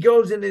Miami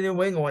goes into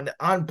New England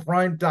on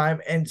prime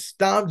time and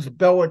stomps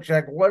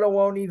Belichick, let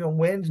alone even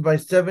wins by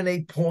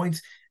 7-8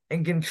 points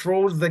and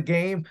controls the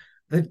game,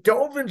 the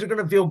Dolphins are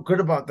going to feel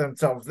good about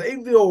themselves.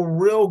 They feel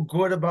real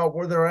good about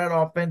where they're at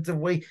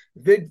offensively.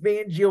 Vic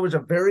Fangio is a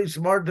very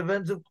smart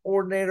defensive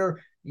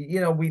coordinator.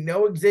 We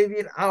know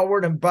Xavier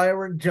Howard and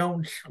Byron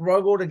Jones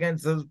struggled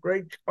against those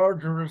great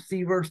Charger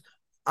receivers.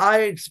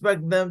 I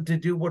expect them to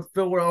do what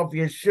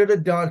Philadelphia should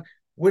have done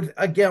with,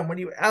 again, when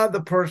you add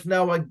the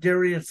personnel like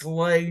Darius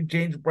Slay,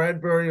 James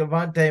Bradbury,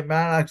 Avonte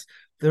Maddox,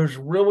 there's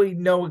really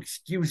no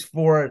excuse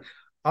for it.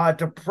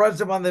 To press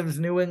them on those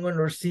New England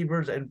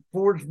receivers and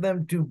force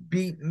them to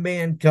beat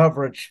man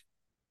coverage.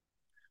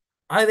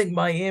 I think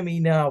Miami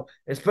now,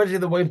 especially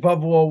the way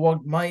Buffalo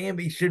looked,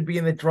 Miami should be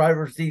in the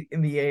driver's seat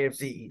in the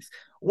AFC East.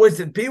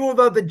 Listen, people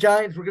thought the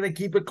Giants were going to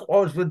keep it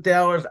close with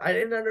Dallas. I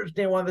didn't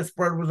understand why the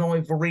spread was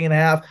only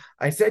 3.5.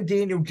 I said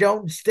Daniel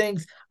Jones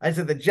stinks. I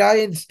said the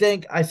Giants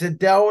stink. I said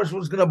Dallas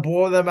was going to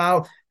blow them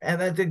out, and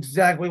that's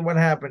exactly what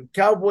happened.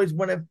 Cowboys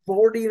win at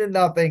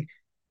 40-0.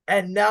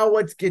 And now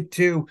let's get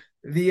to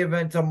the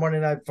events on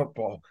Monday Night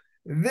Football.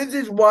 This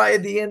is why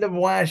at the end of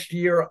last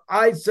year,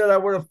 I said I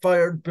would have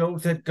fired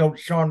Bills head coach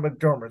Sean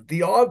McDermott.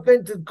 The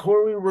offense had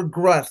clearly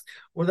regressed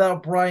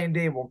without Brian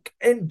Daboll.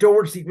 Ken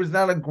Dorsey was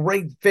not a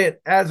great fit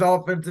as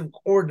offensive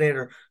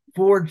coordinator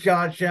for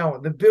Josh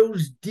Allen. The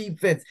Bills'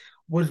 defense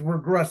was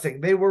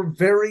regressing. They were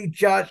very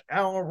Josh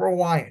Allen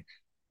reliant.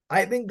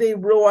 I think they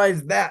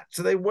realized that.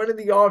 So they went in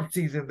the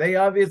offseason. They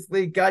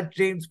obviously got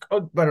James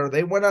Cook better.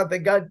 They went out, they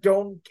got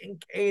Dalton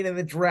Kincaid in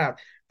the draft.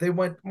 They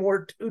went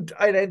more two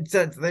tight end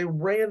sets. They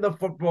ran the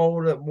football a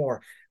little bit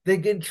more. They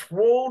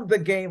controlled the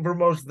game for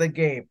most of the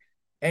game.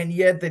 And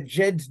yet the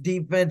Jets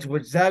defense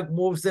with Zach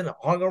Wilson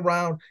hung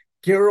around.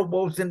 Garrett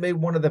Wilson made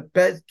one of the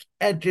best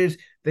catches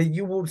that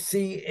you will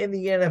see in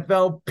the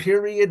NFL,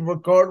 period,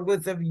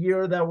 regardless of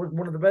year. That was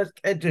one of the best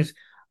catches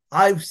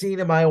I've seen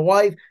in my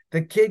life.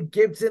 The kid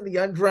Gibson, the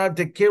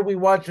undrafted kid we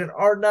watched in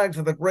Hard Knocks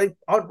with a great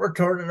punt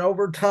return in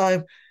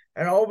overtime.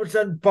 And all of a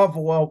sudden,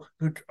 Buffalo,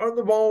 who turned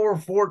the ball over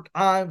 4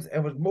 times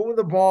and was moving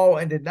the ball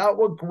and did not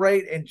look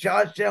great, and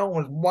Josh Allen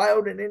was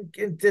wild and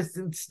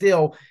inconsistent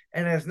still,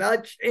 and has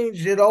not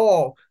changed at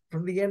all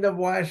from the end of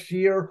last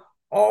year,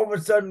 all of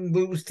a sudden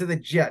lose to the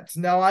Jets.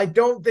 Now, I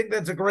don't think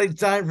that's a great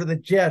sign for the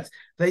Jets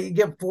that you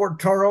get 4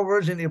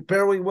 turnovers and you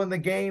barely win the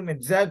game,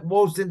 and Zach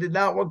Wilson did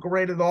not look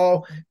great at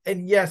all.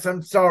 And yes,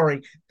 I'm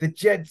sorry, the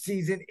Jets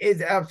season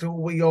is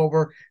absolutely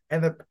over,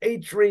 and the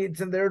Patriots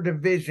in their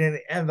division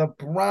and the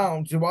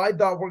Browns, who I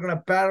thought were going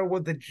to battle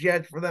with the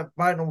Jets for that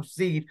final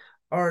seed,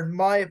 are, in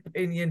my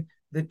opinion,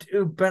 the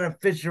 2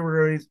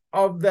 beneficiaries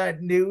of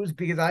that news,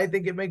 because I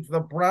think it makes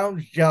the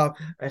Browns' job,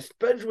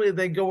 especially if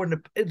they go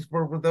into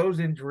Pittsburgh with those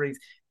injuries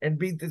and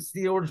beat the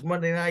Steelers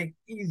Monday night,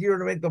 easier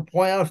to make the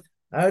playoffs.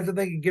 I also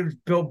think it gives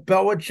Bill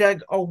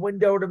Belichick a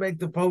window to make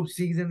the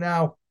postseason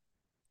now.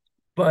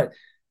 But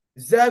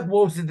Zach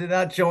Wilson did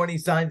not show any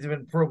signs of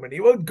improvement.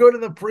 He looked good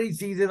in the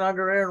preseason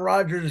under Aaron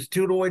Rodgers'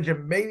 tutelage,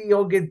 and maybe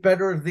he'll get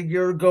better as the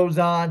year goes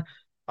on.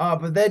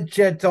 But that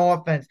Jets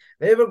offense,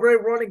 they have a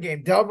great running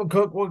game. Dalvin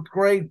Cook looked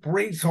great.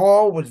 Breece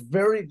Hall was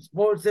very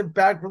explosive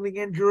back from the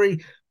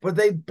injury, but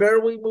they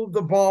barely moved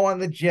the ball on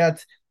the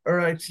Jets,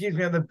 on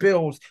the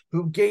Bills,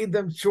 who gave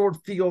them short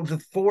fields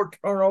with 4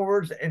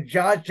 turnovers, and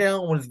Josh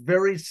Allen was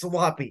very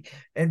sloppy.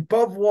 And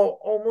Buffalo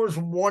almost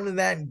won in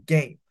that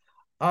game.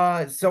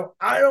 So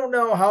I don't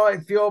know how I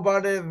feel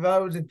about it if I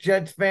was a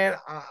Jets fan.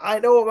 I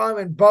know if I'm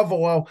in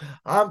Buffalo,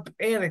 I'm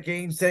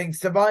panicking, saying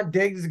Stephon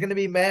Diggs is going to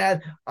be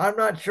mad. I'm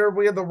not sure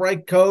we have the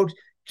right coach.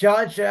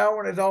 Josh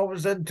Allen has all of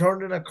a sudden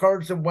turned into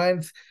Carson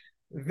Wentz.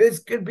 This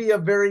could be a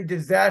very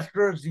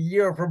disastrous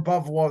year for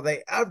Buffalo.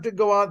 They have to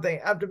go out. They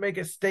have to make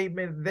a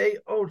statement. They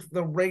host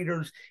the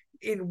Raiders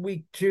in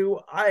week 2.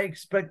 I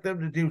expect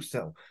them to do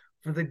so.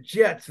 For the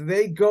Jets,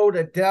 they go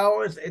to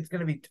Dallas. It's going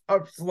to be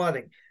tough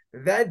sledding.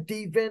 That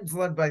defense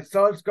led by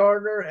Sauce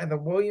Gardner and the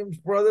Williams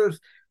brothers,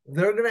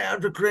 they're going to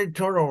have to create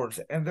turnovers,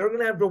 and they're going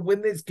to have to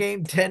win this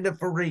game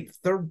 10-3,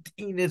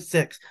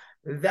 13-6.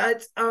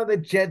 That's how the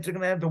Jets are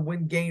going to have to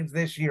win games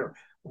this year.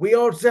 We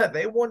all said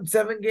they won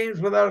 7 games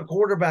without a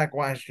quarterback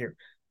last year.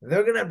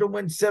 They're going to have to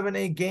win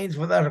 7-8 games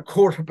without a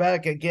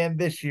quarterback again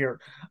this year,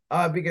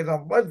 because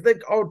unless they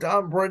call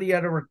Tom Brady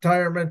out of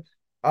retirement,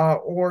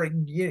 or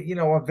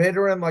a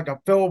veteran like a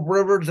Philip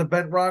Rivers, a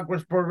Ben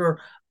Roethlisberger,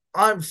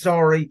 I'm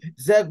sorry.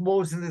 Zach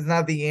Wilson is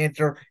not the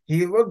answer.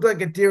 He looked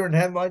like a deer in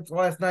headlights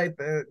last night.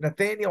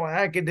 Nathaniel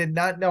Hackett did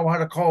not know how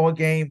to call a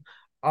game.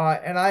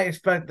 And I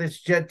expect this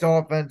Jets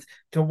offense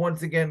to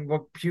once again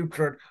look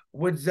putrid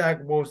with Zach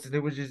Wilson.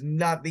 It was just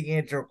not the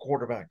answer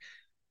quarterback.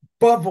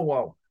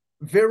 Buffalo,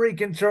 very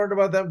concerned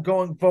about them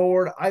going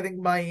forward. I think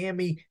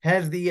Miami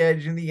has the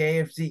edge in the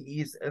AFC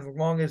East as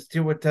long as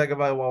Tua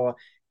Tagovailoa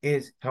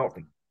is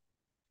healthy.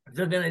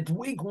 So again, it's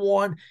week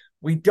one.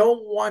 We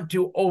don't want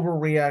to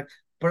overreact,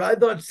 but I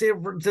thought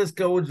San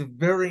Francisco was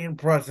very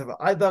impressive.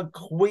 I thought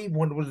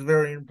Cleveland was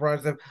very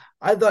impressive.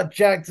 I thought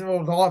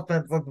Jacksonville's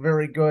offense looked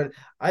very good.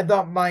 I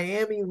thought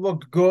Miami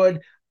looked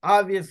good.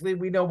 Obviously,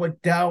 we know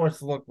what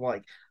Dallas looked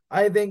like.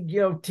 I think,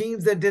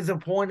 teams that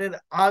disappointed,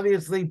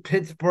 obviously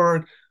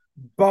Pittsburgh,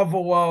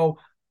 Buffalo,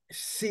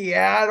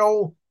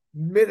 Seattle,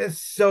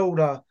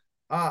 Minnesota.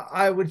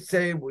 I would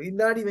say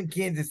not even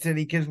Kansas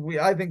City because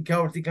I think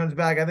Kelsey comes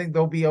back. I think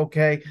they'll be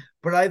okay.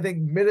 But I think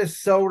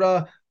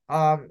Minnesota,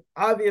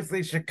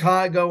 obviously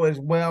Chicago as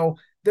well.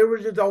 There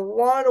was just a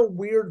lot of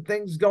weird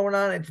things going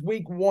on. It's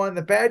week one.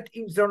 The bad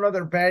teams don't know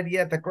they're bad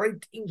yet. The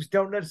great teams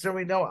don't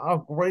necessarily know how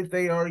great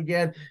they are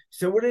yet.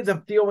 So it is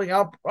a feeling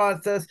out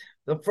process.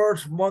 The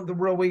first month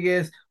really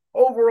is.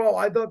 Overall,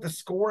 I thought the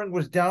scoring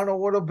was down a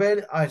little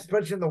bit,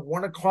 especially in the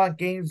 1 o'clock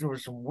games. There were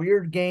some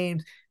weird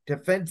games,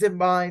 defensive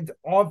minds,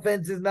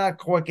 offense is not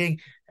clicking.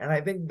 And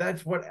I think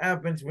that's what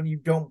happens when you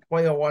don't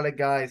play a lot of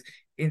guys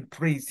in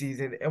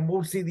preseason. And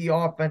we'll see the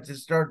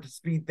offenses start to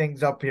speed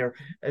things up here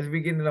as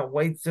we get into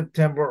late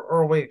September,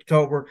 early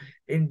October.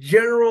 In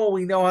general,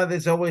 we know how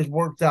this always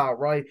works out,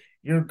 right?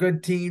 Your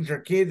good teams, your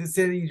Kansas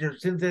City's, your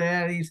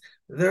Cincinnati's,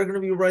 they're going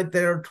to be right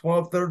there,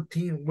 12,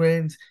 13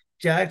 wins.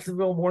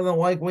 Jacksonville more than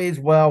likely as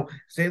well.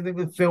 Same thing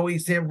with Philly,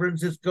 San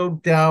Francisco,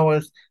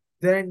 Dallas.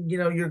 Then,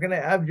 you're going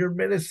to have your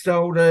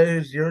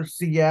Minnesotas, your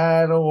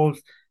Seattles,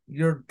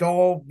 your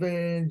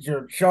Dolphins,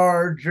 your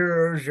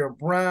Chargers, your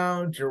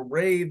Browns, your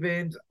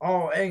Ravens,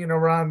 all hanging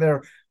around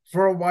there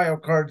for a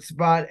wild card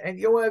spot. And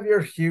you'll have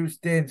your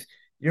Houstons,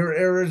 your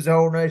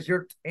Arizonas,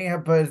 your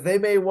Tampas. They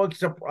may look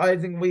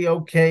surprisingly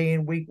okay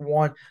in week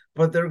one,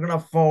 but they're going to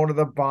fall to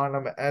the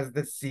bottom as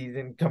the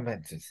season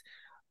commences.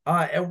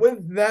 And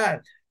with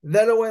that,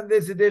 that'll end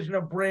this edition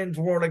of Brand's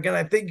World. Again,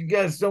 I thank you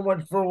guys so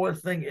much for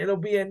listening. It'll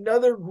be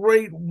another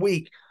great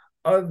week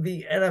of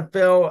the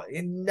NFL.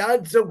 In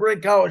not so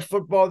great college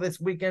football this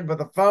weekend, but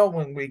the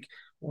following week,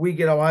 we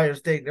get Ohio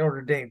State,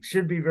 Notre Dame.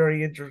 Should be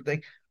very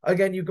interesting.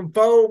 Again, you can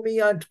follow me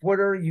on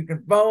Twitter. You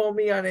can follow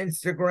me on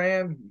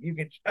Instagram. You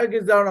can check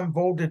us out on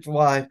Voltage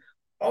Live.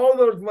 All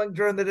those links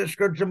are in the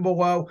description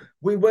below.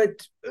 We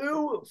went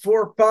 2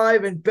 for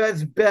 5 in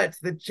best bets.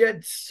 The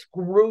Jets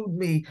screwed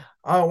me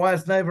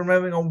last night from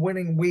having a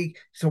winning week.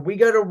 So we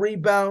got a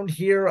rebound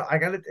here. I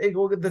got to take a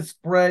look at the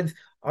spreads.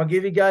 I'll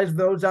give you guys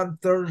those on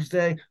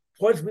Thursday.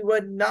 Plus, we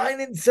went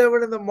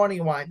 9-7 in the money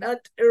line.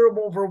 Not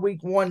terrible for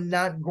week one.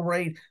 Not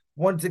great.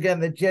 Once again,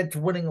 the Jets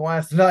winning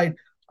last night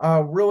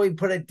really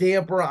put a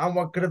damper on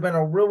what could have been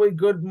a really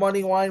good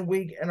money line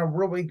week and a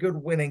really good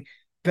winning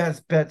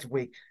best bets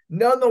week.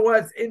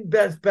 Nonetheless, in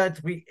best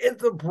bets, we hit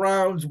the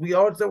Browns. We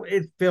also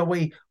hit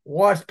Philly,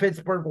 lost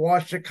Pittsburgh,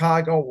 lost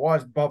Chicago,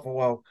 lost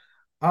Buffalo.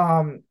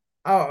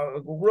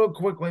 Real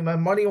quickly, my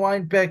money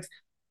line picks.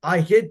 I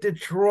hit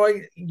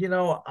Detroit.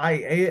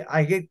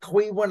 I hit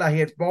Cleveland. I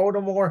hit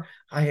Baltimore.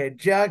 I hit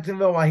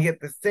Jacksonville. I hit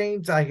the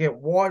Saints. I hit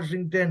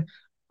Washington.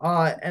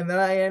 And then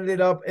I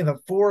ended up in the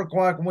 4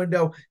 o'clock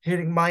window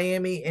hitting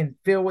Miami and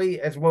Philly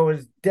as well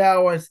as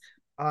Dallas.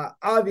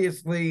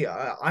 Obviously,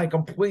 I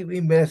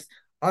completely missed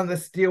on the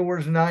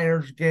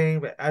Steelers-Niners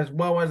game, as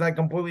well as I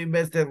completely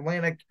missed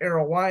Atlanta,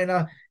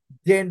 Carolina,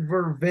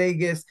 Denver,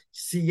 Vegas,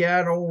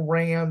 Seattle,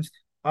 Rams,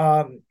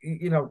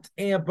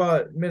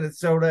 Tampa,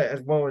 Minnesota,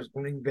 as well as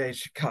Green Bay,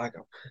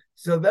 Chicago.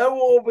 So that will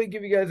hopefully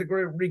give you guys a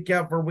great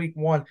recap for week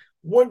one.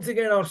 Once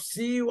again, I'll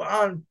see you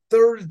on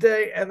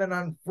Thursday, and then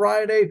on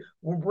Friday,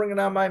 we're bringing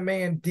on my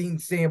man, Dean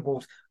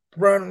Samples,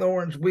 Brown and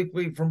Orange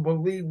Weekly from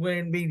Believe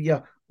Land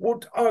Media. We'll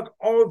talk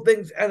all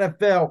things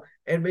NFL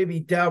and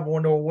maybe dabble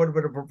into a little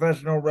bit of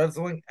professional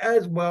wrestling,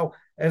 as well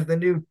as the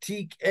new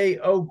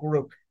TKO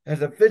group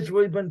has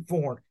officially been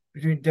formed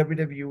between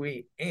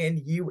WWE and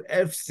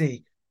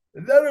UFC.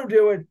 That'll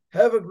do it.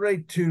 Have a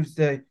great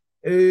Tuesday.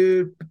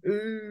 Peace.